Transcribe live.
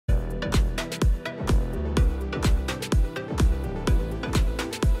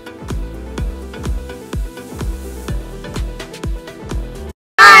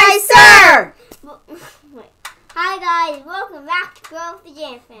We're with the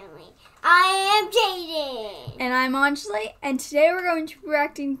J.A.N family. I am J.A.N. And I'm Anjali, and today we're going to be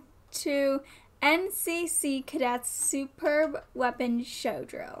reacting to NCC Cadets Superb Weapon Show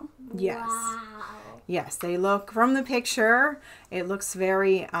Drill. Yes. Wow. Yes, they look, from the picture, it looks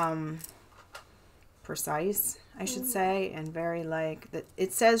very precise, I should say, and very like,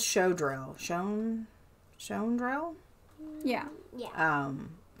 it says show drill. Shown drill? Yeah. Yeah.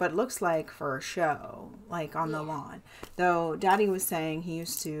 But it looks like for a show, like on the lawn. Though Daddy was saying he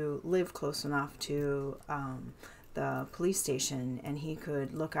used to live close enough to the police station, and he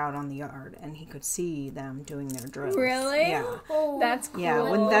could look out on the yard and he could see them doing their drills. Really? Yeah. That's cool. Yeah,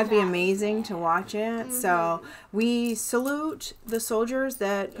 wouldn't that be amazing to watch it? So we salute the soldiers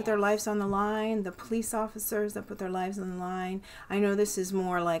that put their lives on the line, the police officers that put their lives on the line. I know this is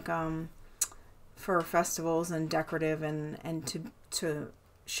more like for festivals and decorative and to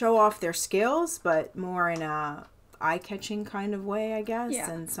show off their skills, but more in a eye-catching kind of way, I guess,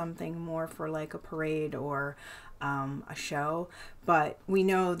 and something more for like a parade or a show. But we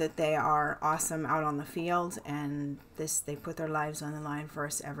know that they are awesome out on the field, and they put their lives on the line for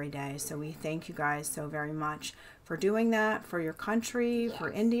us every day. So we thank you guys so very much for doing that for your country, for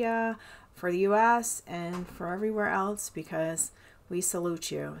India, for the US, and for everywhere else, because we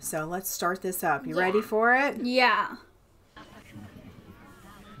salute you. So let's start this up. You ready for it? Yeah.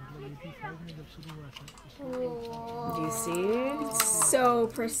 Do you see? So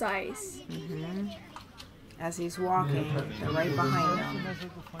precise. As he's walking, they're right behind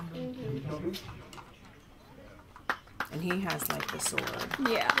him. And he has like the sword.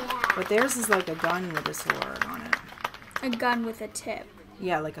 Yeah. But theirs is like a gun with a sword on it. A gun with a tip.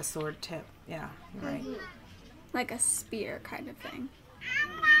 Yeah, like a sword tip. Yeah, you're right. Like a spear kind of thing.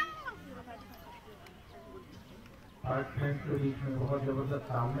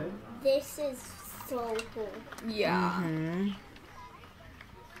 This is so cool. Yeah.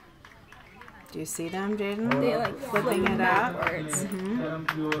 Do you see them, J.A.N? They like flipping it up. backwards.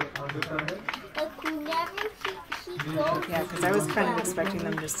 Like whenever he goes. Yeah, because I was kind of expecting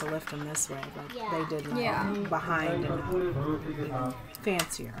them just to lift them this way, but they did like behind and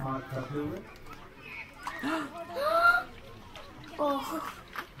fancier. Oh.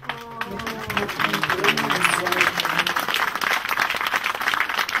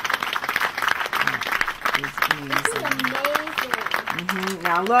 This is amazing.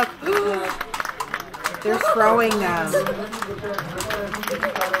 Now look, they're throwing them.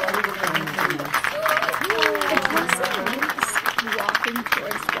 Walking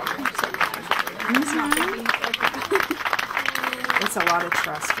towards water so casually. It's a lot of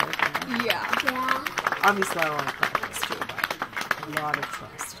trust right there. Yeah. Obviously, a lot of practice too, but a lot of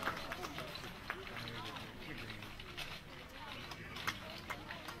trust.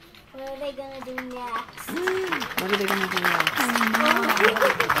 What are they gonna do next? What are they going to do next?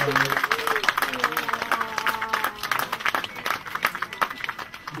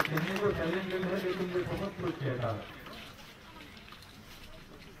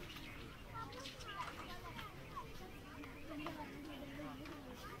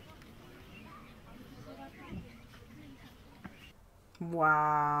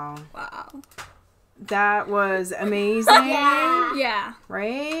 Wow. Wow. That was amazing. Yeah.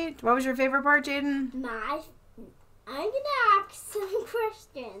 Right? What was your favorite part, J.A.N? I'm gonna ask some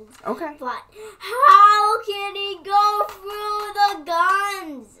questions. Okay. But how can he go through the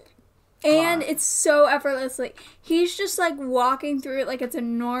guns? And it's so effortlessly. He's just like walking through it like it's a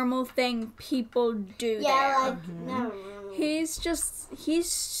normal thing people do there. No. He's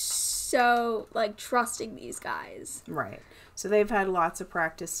so like trusting these guys. Right. So they've had lots of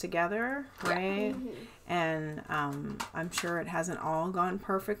practice together, right? And I'm sure it hasn't all gone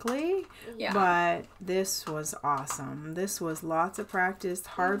perfectly, but this was awesome. This was lots of practice,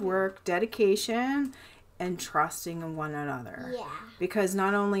 hard work, dedication, and trusting in one another. Yeah. Because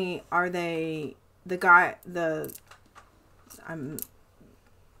not only are they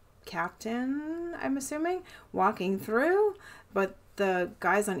captain, I'm assuming, walking through, but the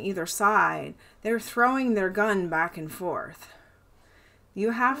guys on either side, they're throwing their gun back and forth.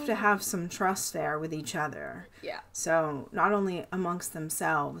 You have to have some trust there with each other. Yeah. So not only amongst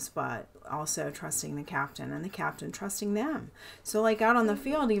themselves, but also trusting the captain and the captain trusting them. So like out on the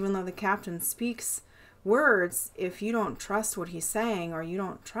field, even though the captain speaks words, if you don't trust what he's saying or you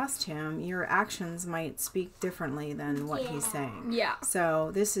don't trust him, your actions might speak differently than what he's saying. Yeah.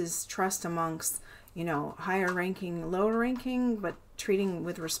 So this is trust amongst, higher ranking, lower ranking, but treating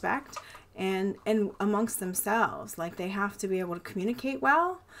with respect, and amongst themselves. Like they have to be able to communicate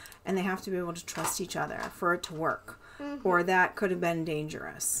well, and they have to be able to trust each other for it to work, or that could have been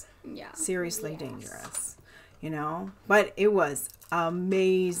dangerous. Yeah. Seriously dangerous. you know. But it was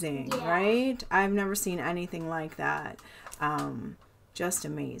amazing, Yeah. right? I've never seen anything like that. Just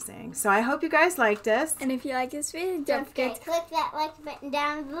amazing. So I hope you guys liked this. And if you like this video, don't Don't forget forget to click that like button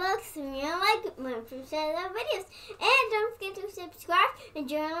down below so you don't like more from our videos. And don't forget to subscribe and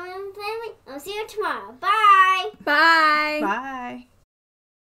join our family. I'll see you tomorrow. Bye. Bye. Bye.